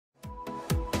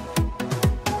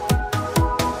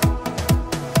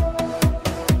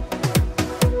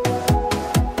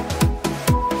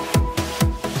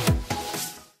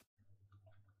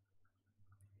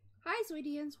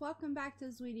Zweetians, welcome back to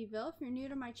Zweetieville. If you're new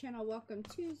to my channel, welcome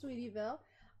to Zweetieville.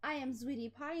 I am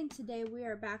Zweetie Pie, and today we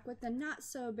are back with the Not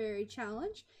So Berry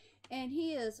challenge. And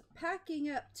he is packing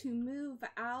up to move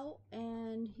out,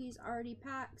 and he's already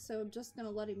packed, so I'm just gonna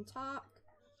let him talk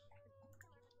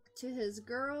to his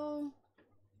girl.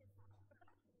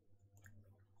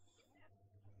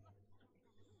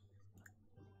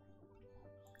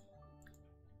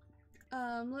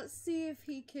 Let's see if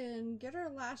he can get our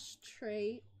last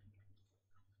trait.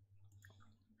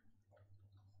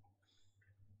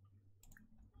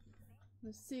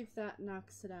 Let's see if that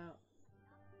knocks it out.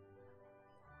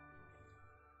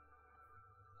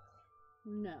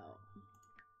 No.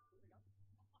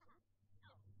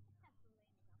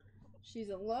 She's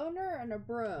a loner and a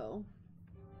bro.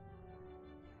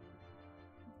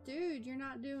 Dude, you're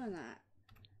not doing that.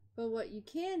 But what you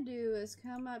can do is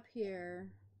come up here.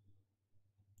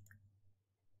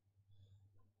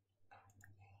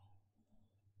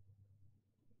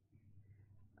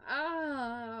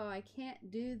 Oh, I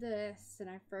can't do this, and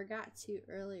I forgot to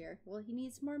earlier. Well, he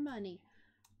needs more money.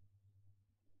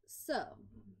 So,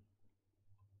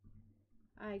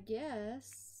 I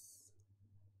guess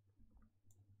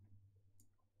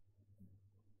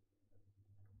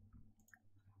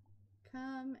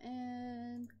come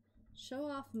and show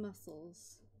off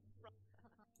muscles.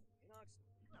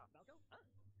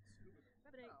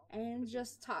 And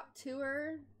just talk to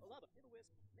her.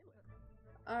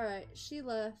 Alright, she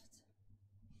left.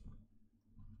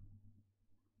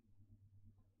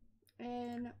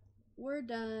 And we're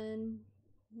done.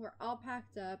 We're all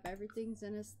packed up. Everything's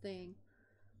in his thing.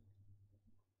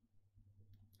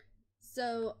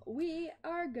 So we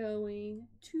are going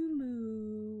to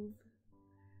move.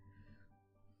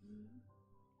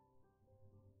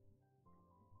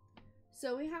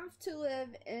 So we have to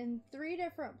live in 3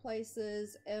 different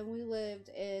places, and we lived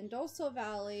in Dulce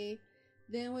Valley.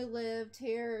 Then we lived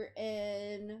here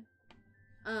in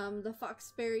the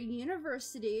Foxbury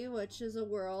University, which is a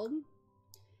world.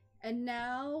 And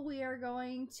now we are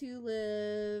going to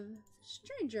live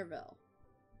Strangerville.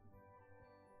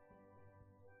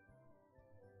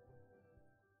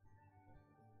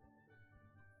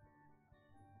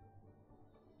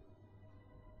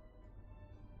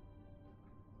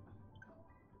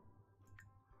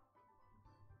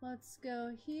 Let's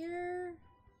go here.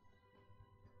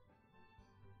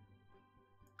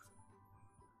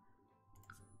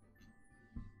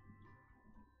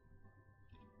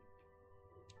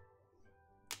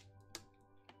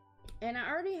 And I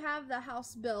already have the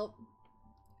house built.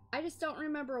 I just don't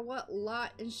remember what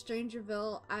lot in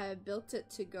Strangerville I built it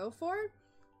to go for.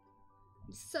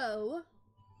 So,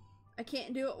 I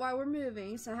can't do it while we're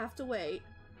moving, so I have to wait.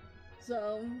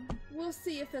 So, we'll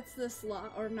see if it's this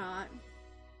lot or not.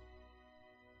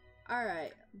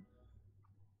 Alright.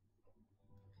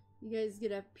 You guys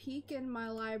get a peek in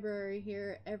my library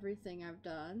here, everything I've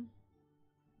done.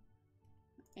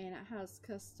 And it has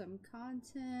custom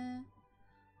content.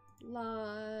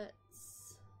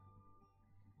 Lots.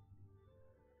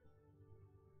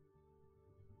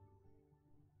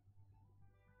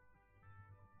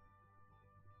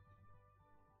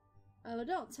 Oh,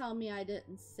 don't tell me I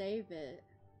didn't save it.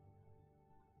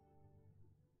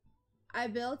 I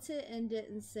built it and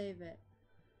didn't save it.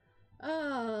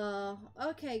 Oh,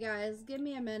 okay guys, give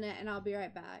me a minute and I'll be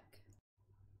right back.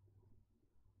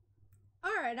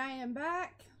 Alright, I am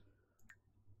back.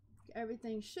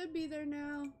 Everything should be there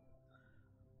now.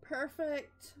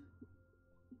 Perfect.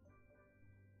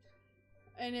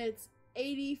 And it's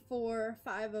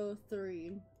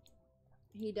 84,503.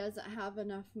 He doesn't have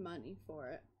enough money for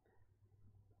it.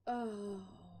 Oh.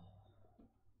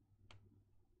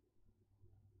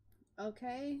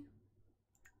 Okay.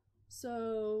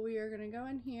 So we are gonna go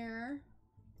in here.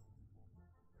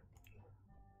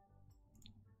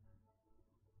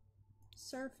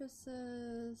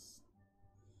 Surfaces.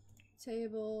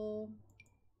 Table.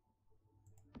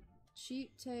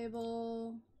 Cheap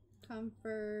table,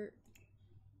 comfort,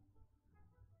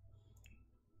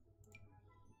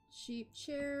 cheap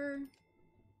chair,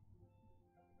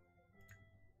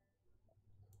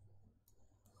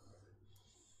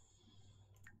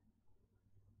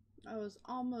 I was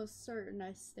almost certain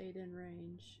I stayed in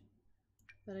range,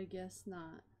 but I guess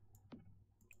not.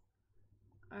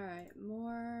 Alright,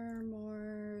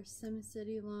 more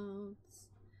SimCity loans.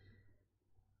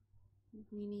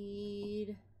 We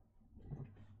need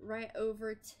right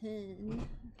over 10.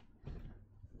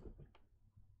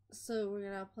 So we're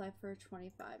gonna apply for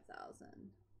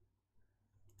 25,000.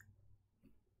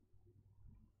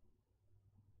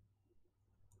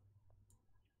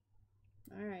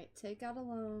 Alright, take out a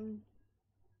loan.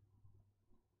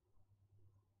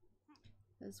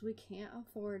 because we can't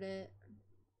afford it.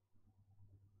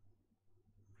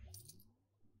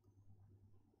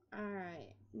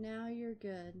 Alright, now you're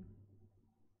good.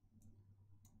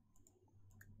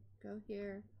 Go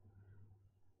here.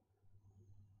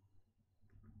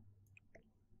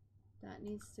 That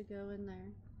needs to go in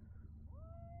there.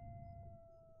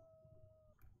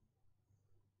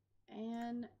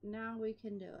 And now we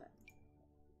can do it.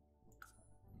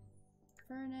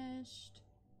 Furnished.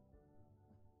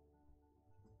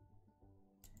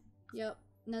 Yep.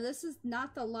 Now this is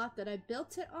not the lot that I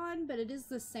built it on, but it is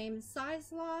the same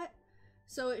size lot,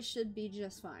 so it should be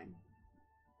just fine.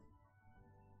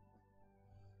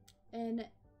 And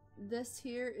this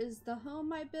here is the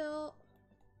home I built.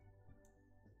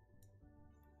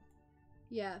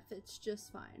 Yeah, it fits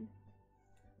just fine.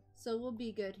 So we'll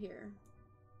be good here.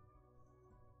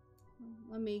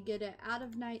 Let me get it out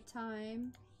of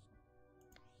nighttime.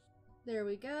 There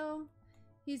we go.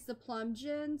 He's the Plum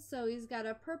Gin, so he's got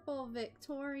a purple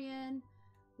Victorian,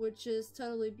 which is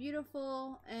totally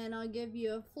beautiful, and I'll give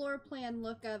you a floor plan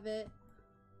look of it.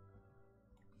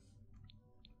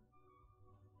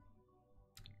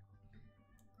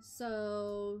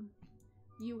 So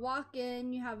you walk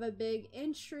in, you have a big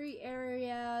entry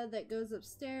area that goes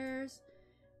upstairs.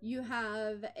 You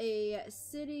have a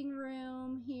sitting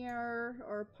room here,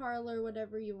 or parlor,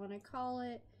 whatever you want to call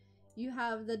it. You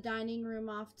have the dining room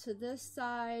off to this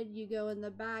side. You go in the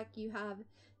back, you have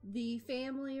the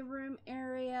family room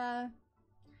area.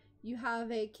 You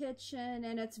have a kitchen,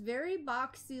 and it's very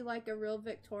boxy like a real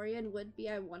Victorian would be.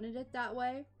 I wanted it that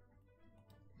way.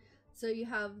 So you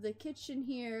have the kitchen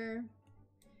here.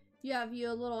 You have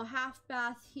a little half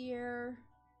bath here.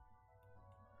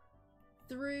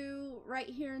 Through right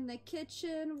here in the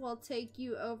kitchen will take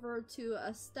you over to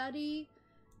a study.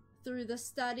 Through the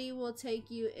study will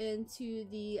take you into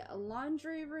the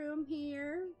laundry room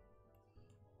here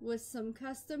with some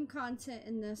custom content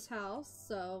in this house.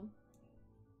 So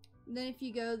then if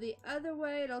you go the other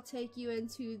way, it'll take you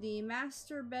into the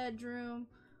master bedroom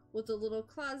with a little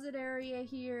closet area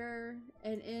here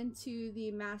and into the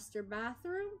master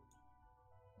bathroom.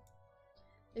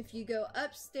 If you go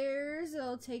upstairs,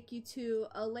 it'll take you to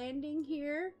a landing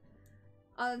here.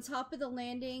 On top of the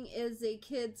landing is a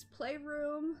kid's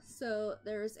playroom, so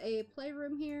there's a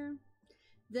playroom here.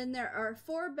 Then there are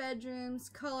 4 bedrooms,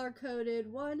 color-coded,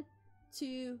 1,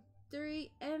 2,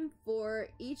 3, and 4,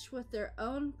 each with their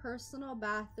own personal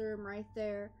bathroom right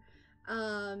there.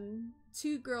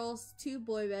 2 girls, 2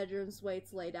 boy bedrooms, way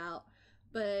it's laid out.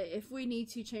 But if we need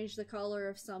to change the color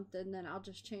of something, then I'll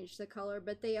just change the color.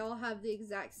 But they all have the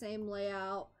exact same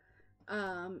layout,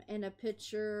 and a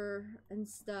picture and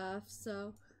stuff.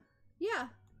 So yeah,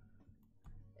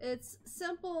 it's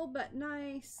simple but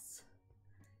nice.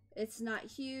 It's not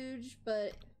huge,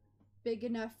 but big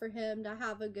enough for him to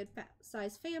have a good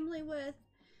size family with.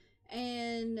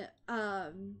 And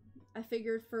I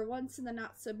figured for once in the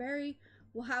not so berry,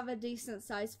 we'll have a decent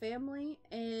sized family,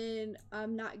 and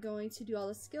I'm not going to do all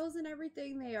the skills and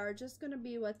everything. They are just going to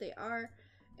be what they are,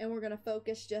 and we're going to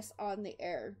focus just on the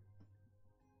heir,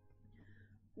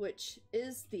 which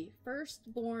is the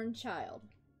firstborn child.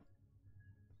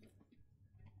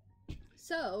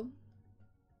 So,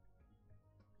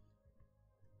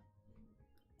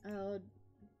 no,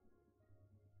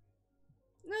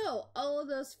 all of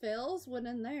those fills went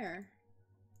in there.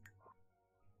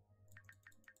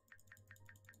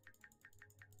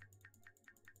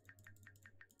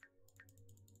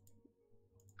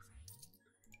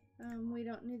 We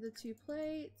don't need the 2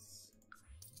 plates.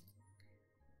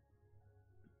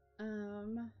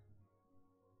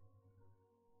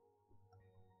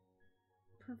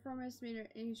 Performance meter,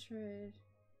 any trade.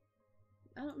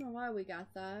 I don't know why we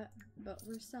got that, but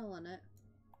we're selling it.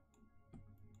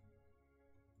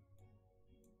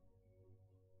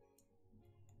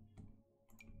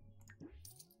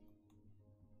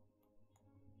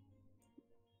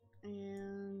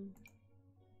 And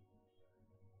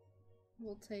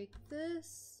we'll take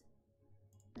this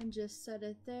and just set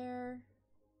it there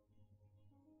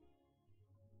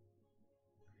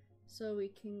so we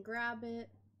can grab it.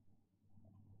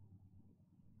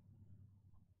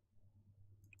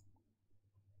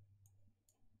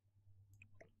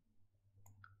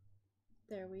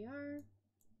 There we are.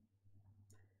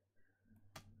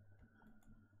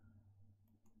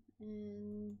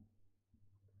 And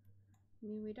I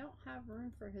mean, we don't have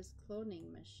room for his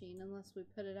cloning machine unless we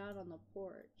put it out on the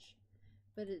porch.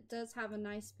 But it does have a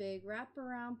nice big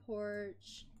wraparound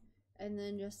porch, and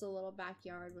then just a little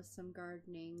backyard with some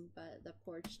gardening. But the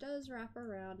porch does wrap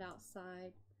around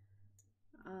outside.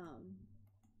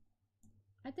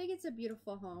 I think it's a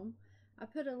beautiful home. I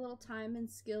put a little time and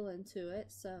skill into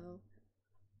it, so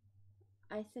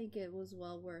I think it was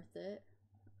well worth it.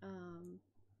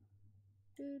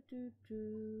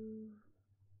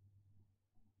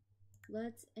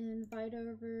 Let's invite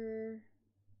over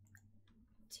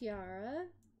Tiara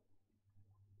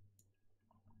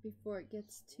before it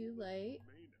gets too late.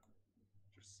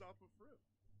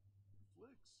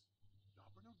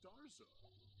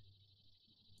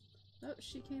 Oh,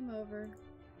 she came over.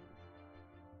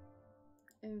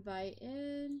 Invite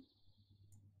in.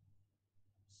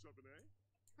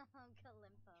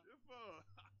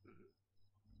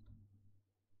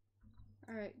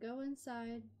 Alright, go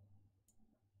inside.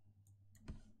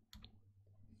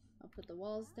 I'll put the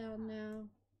walls down now.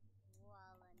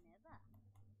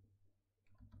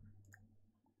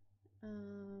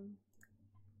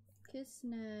 Kiss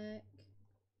neck.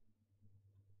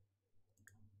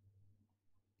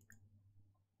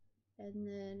 And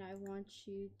then I want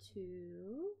you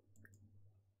to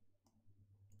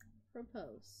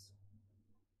propose.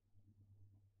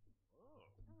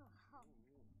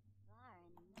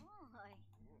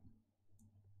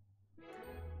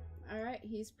 Alright,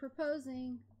 he's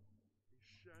proposing.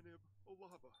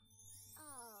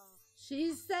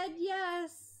 She said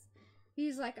yes.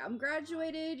 He's like, I'm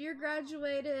graduated, you're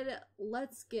graduated,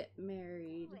 let's get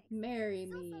married. Marry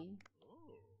me.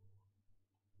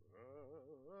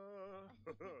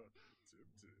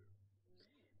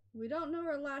 We don't know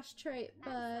her last trait,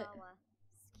 but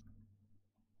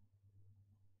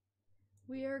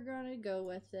we are gonna go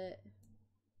with it.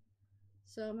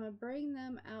 So I'm gonna bring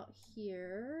them out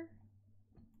here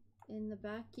in the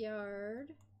backyard.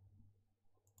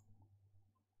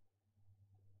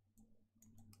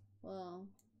 Well,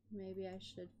 maybe I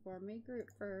should form a group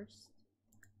first.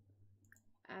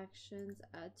 Actions,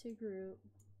 add to group.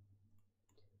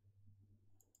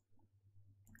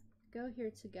 Go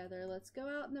here together. Let's go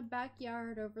out in the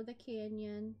backyard over the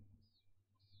canyon,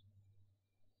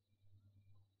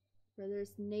 where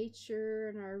there's nature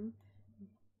and our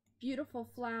beautiful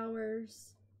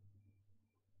flowers.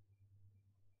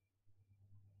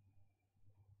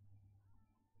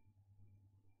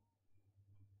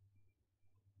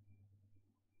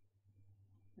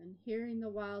 And hearing the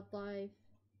wildlife.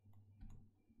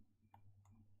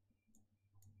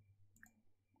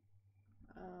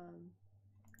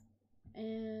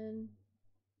 And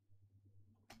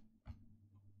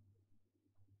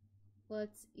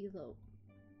let's elope.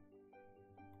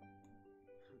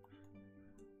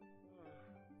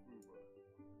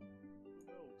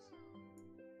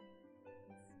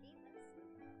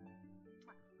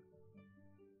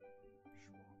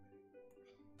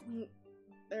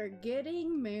 They're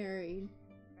getting married.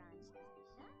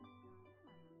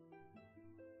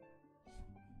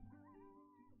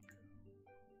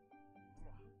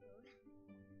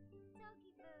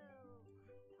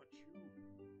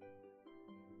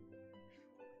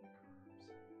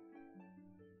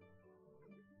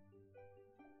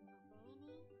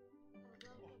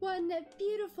 What a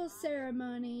beautiful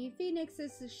ceremony. Phoenix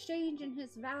is exchanging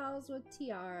his vows with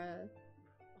Tiara.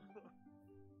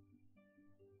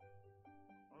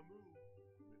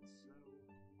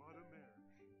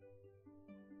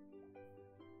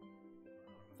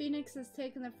 Phoenix has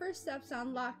taken the first steps to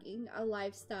unlocking a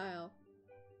lifestyle.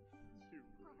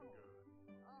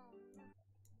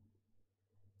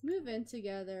 Move in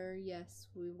together. Yes,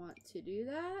 we want to do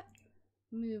that.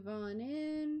 Move on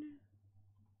in.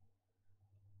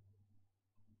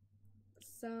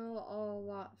 Sell all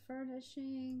lot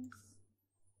furnishings.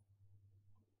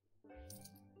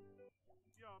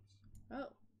 Oh,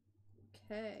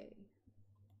 okay.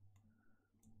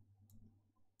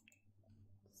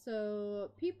 So,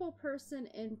 people person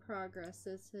in progress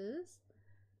is his.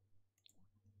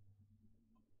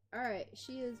 Alright,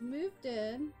 she is moved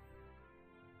in.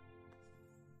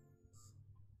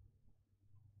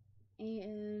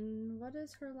 And what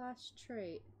is her last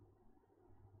trait?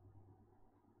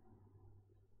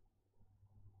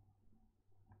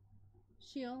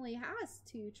 She only has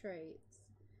 2 traits.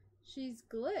 She's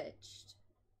glitched.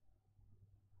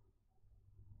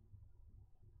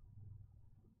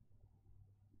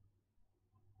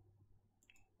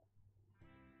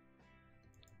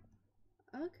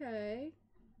 Okay.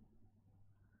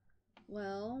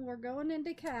 Well, we're going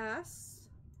into Cass.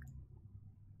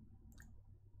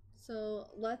 So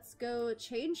let's go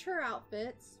change her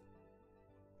outfits.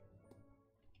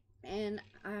 And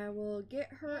I will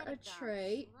get her a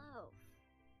trait.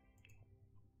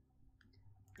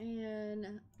 And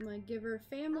I'm gonna give her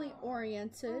family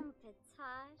oriented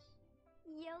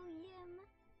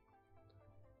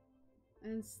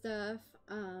and stuff.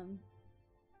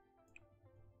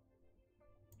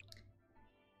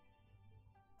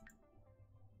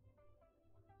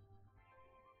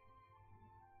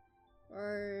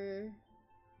 Or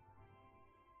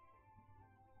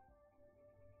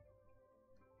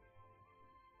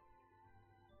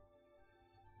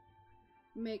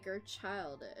make her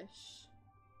childish.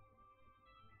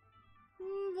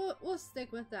 We'll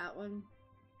stick with that one.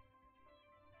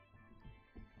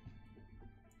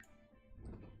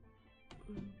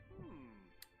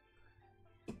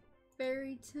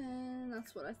 Berryton,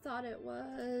 that's what I thought it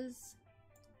was.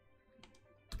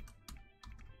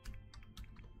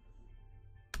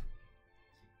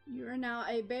 You are now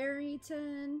a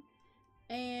Berryton.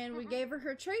 And we gave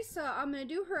her trace, so I'm gonna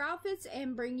do her outfits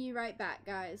and bring you right back,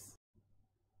 guys.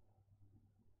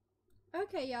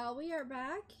 Okay, y'all, we are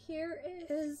back. Here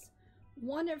is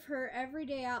one of her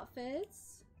everyday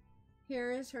outfits.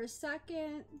 Here is her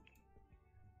second,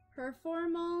 her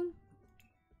formal,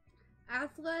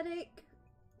 athletic,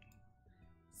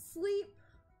 sleep,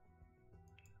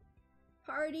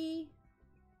 party,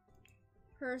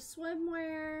 her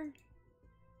swimwear,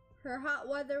 her hot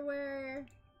weather wear,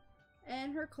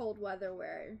 and her cold weather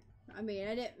wear. I mean,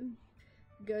 I didn't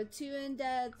go too in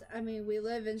depth. I mean, we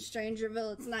live in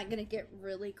Strangerville. It's not gonna get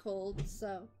really cold,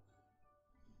 so.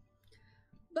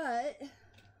 But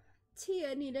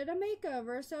Tia needed a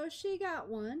makeover, so she got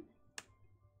one.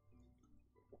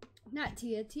 Not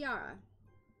Tia, Tiara.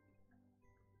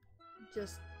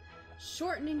 Just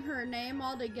shortening her name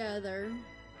altogether.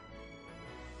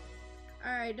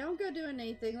 Alright, don't go doing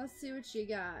anything. Let's see what you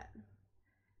got.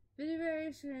 Video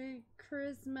variation,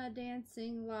 charisma,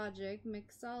 dancing, logic,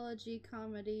 mixology,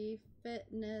 comedy,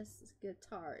 fitness,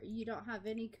 guitar. You don't have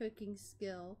any cooking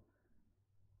skill.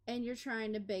 And you're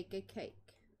trying to bake a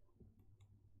cake.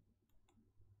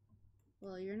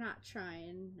 Well, you're not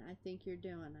trying. I think you're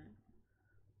doing it.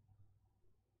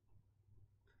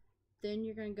 Then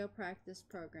you're going to go practice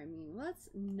programming. Let's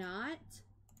not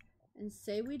and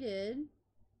say we did.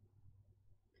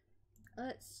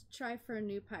 Let's try for a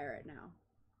new pirate now.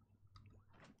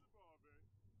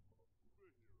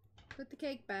 Put the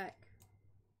cake back.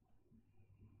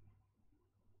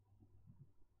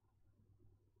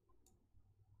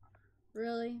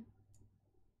 Really?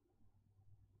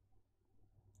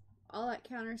 All that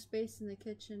counter space in the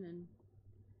kitchen and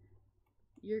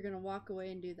you're gonna walk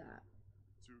away and do that.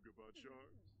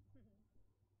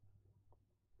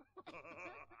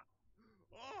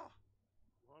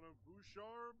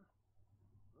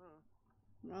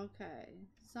 Okay,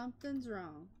 something's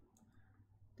wrong.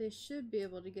 They should be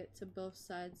able to get to both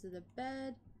sides of the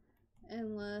bed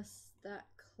unless that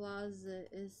closet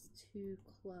is too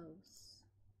close.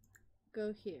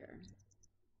 Go here.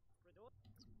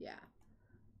 Yeah.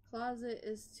 Closet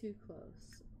is too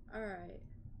close. Alright.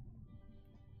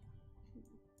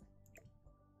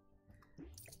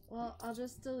 Well, I'll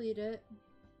just delete it.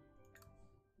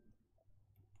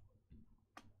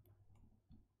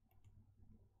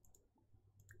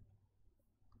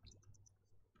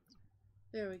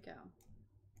 There we go.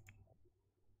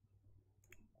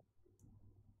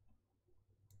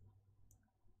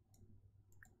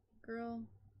 Girl.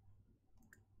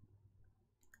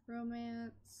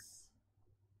 Romance.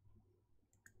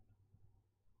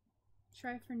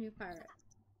 Try for new pirate.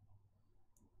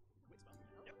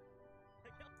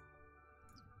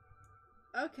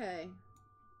 Okay.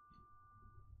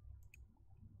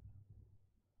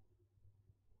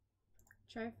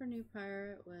 Try for new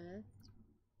pirate with...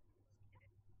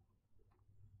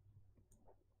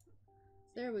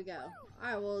 There we go.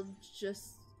 I will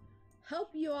just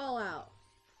help you all out.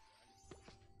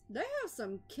 They have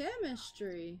some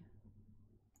chemistry.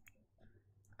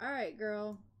 Alright,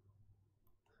 girl.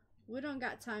 We don't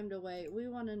got time to wait. We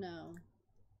want to know.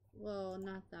 Whoa,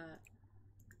 not that.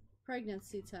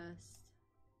 Pregnancy test.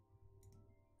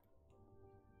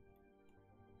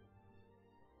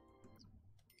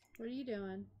 What are you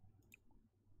doing?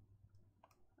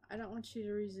 I don't want you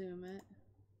to resume it.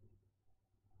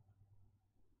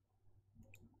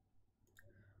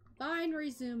 Fine,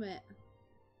 resume it.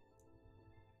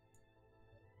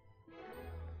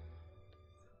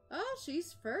 Oh,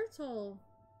 she's fertile.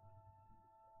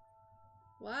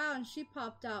 Wow, and she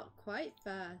popped out quite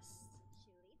fast.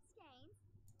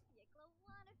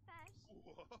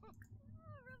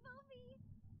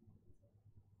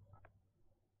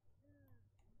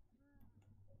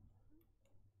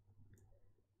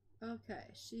 Okay,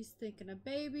 she's thinking a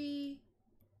baby.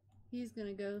 He's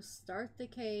gonna go start the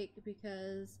cake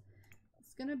because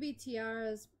it's gonna be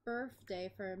Tiara's birthday,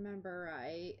 if I remember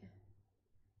right.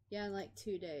 Yeah, in like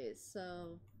 2 days,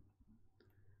 so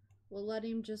we'll let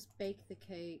him just bake the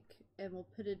cake and we'll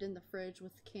put it in the fridge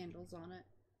with candles on it.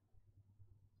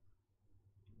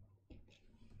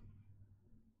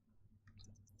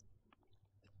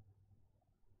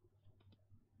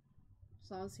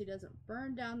 As long as he doesn't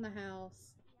burn down the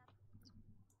house.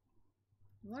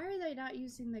 Why are they not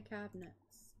using the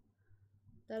cabinets?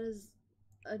 That is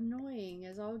annoying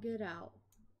as all get out.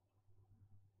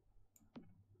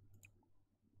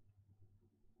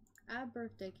 Add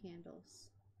birthday candles.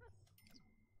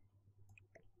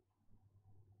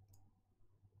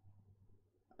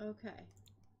 Okay.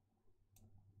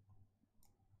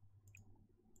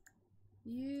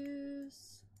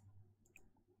 Use.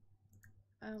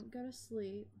 Go to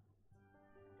sleep.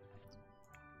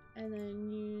 And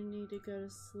then you need to go to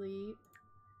sleep.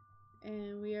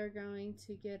 And we are going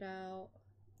to get out.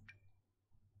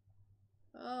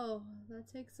 Oh, that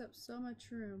takes up so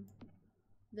much room.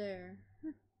 There.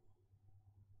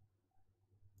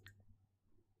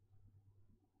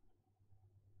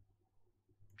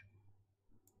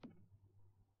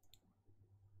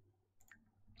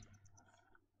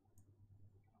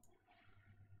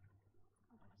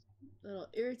 It'll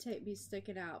irritate me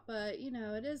sticking out, but you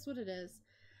know, it is what it is.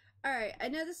 Alright, I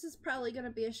know this is probably going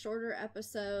to be a shorter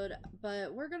episode,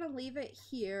 but we're going to leave it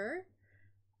here.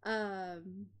 Well,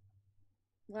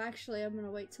 actually, I'm going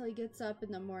to wait till he gets up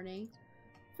in the morning.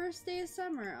 First day of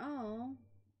summer, oh.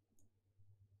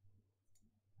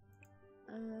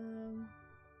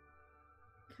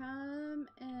 Come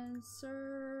and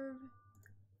serve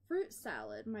fruit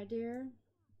salad, my dear.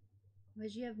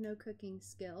 Because you have no cooking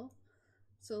skill.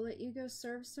 So let you go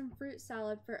serve some fruit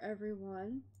salad for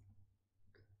everyone.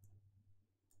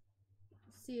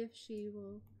 See if she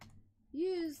will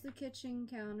use the kitchen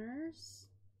counters.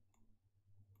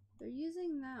 They're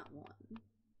using that one.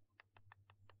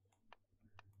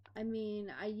 I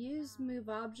mean, I used move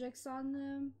objects on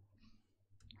them.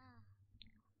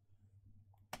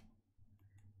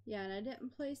 Yeah, and I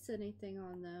didn't place anything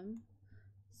on them.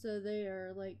 So they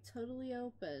are like totally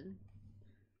open.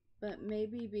 But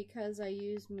maybe because I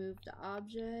use moved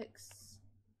objects,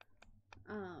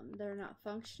 they're not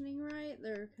functioning right.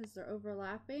 Because they're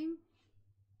overlapping.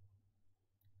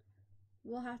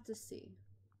 We'll have to see.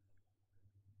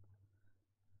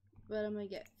 But I'm gonna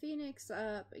get Phoenix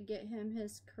up and get him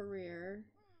his career.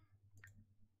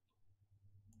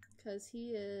 Because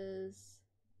he is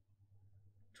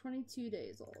 22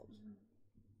 days old.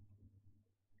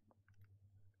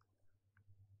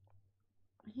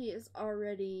 He is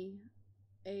already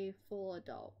a full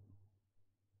adult.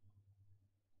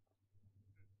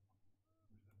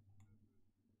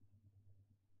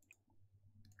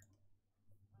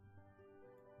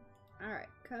 Alright,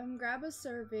 come grab a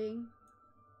serving.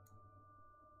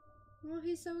 Well,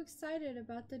 he's so excited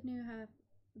about the new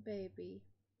baby.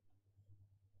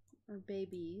 Or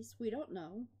babies. We don't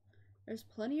know. There's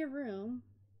plenty of room.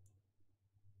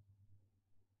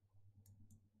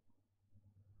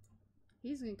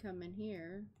 He's gonna come in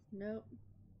here. Nope.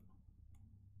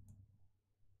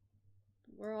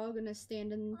 We're all gonna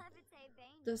stand in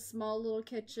the small little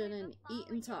kitchen and eat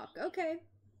and talk. Okay.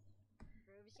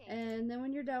 And then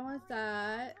when you're done with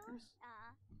that,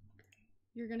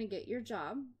 you're gonna get your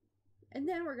job. And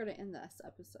then we're gonna end this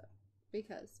episode.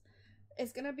 Because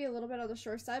it's gonna be a little bit on the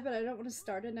short side, but I don't want to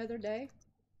start another day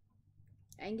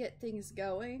and get things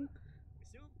going.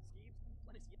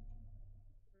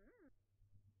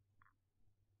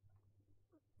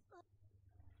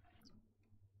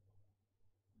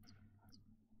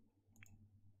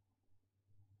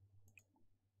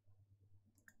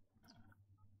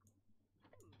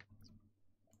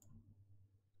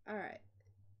 Alright.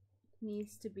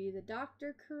 Needs to be the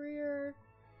doctor career.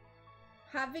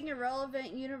 Having a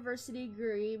relevant university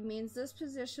degree means this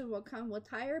position will come with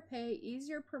higher pay,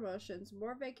 easier promotions,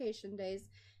 more vacation days,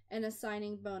 and a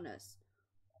signing bonus.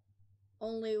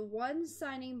 Only one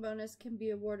signing bonus can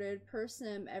be awarded per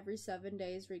sim every 7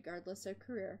 days, regardless of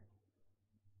career.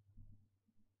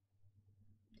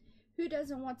 Who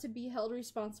doesn't want to be held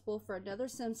responsible for another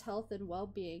sim's health and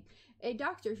well-being? A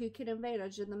doctor who can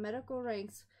advantage in the medical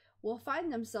ranks will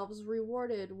find themselves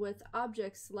rewarded with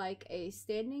objects like a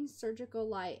standing surgical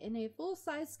light and a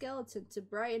full-size skeleton to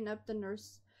brighten up the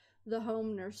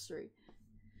home nursery.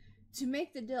 To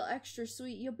make the deal extra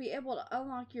sweet, you'll be able to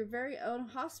unlock your very own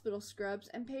hospital scrubs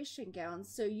and patient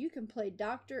gowns so you can play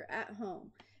doctor at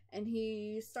home. And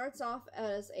he starts off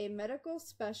as a medical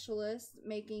specialist,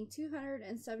 making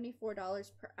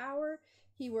 $274 per hour.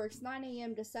 He works 9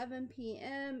 a.m. to 7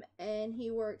 p.m. and he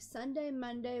works Sunday,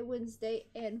 Monday, Wednesday,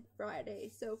 and Friday.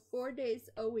 So 4 days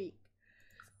a week.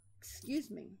 Excuse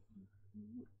me.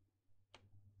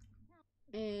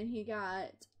 And he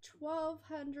got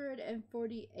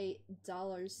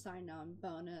 $1,248 sign-on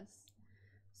bonus.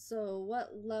 So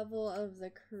what level of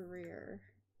the career?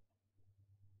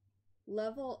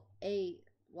 Level 8.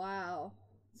 Wow.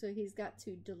 So he's got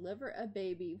to deliver a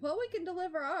baby. Well, we can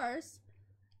deliver ours.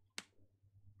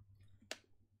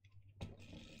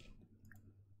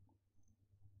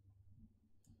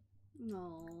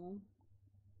 No.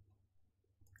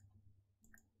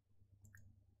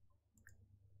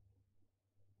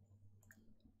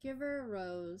 Give her a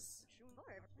rose.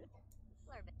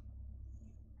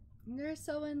 They're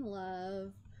so in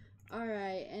love.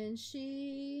 Alright, and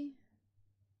she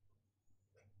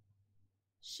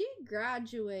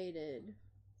graduated.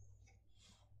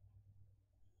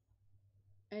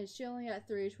 And she only got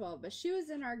 312, but she was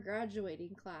in our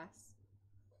graduating class.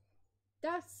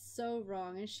 That's so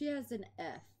wrong, and she has an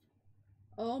F.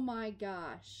 Oh my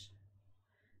gosh.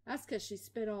 That's because she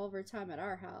spent all of her time at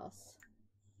our house.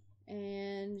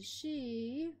 And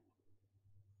he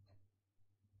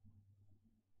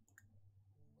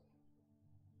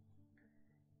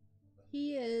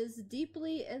is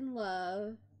deeply in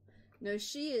love. No,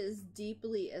 she is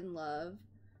deeply in love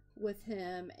with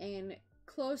him and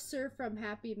closer from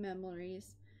happy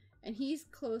memories. And he's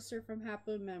closer from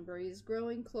happy memories,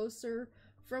 growing closer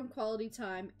from quality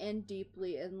time and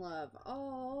deeply in love.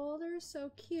 Oh, they're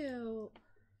so cute.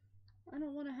 I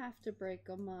don't want to have to break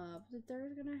them up.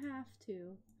 They're gonna have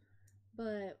to.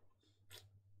 But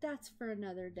that's for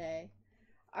another day.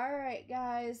 Alright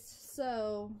guys,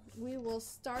 so we will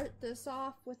start this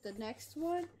off with the next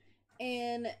one,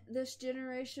 and this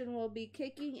generation will be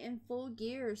kicking in full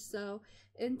gear. So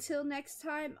until next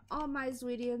time, all my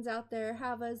Zweetians out there,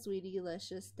 have a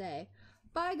Zweetielicious day.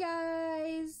 Bye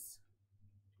guys!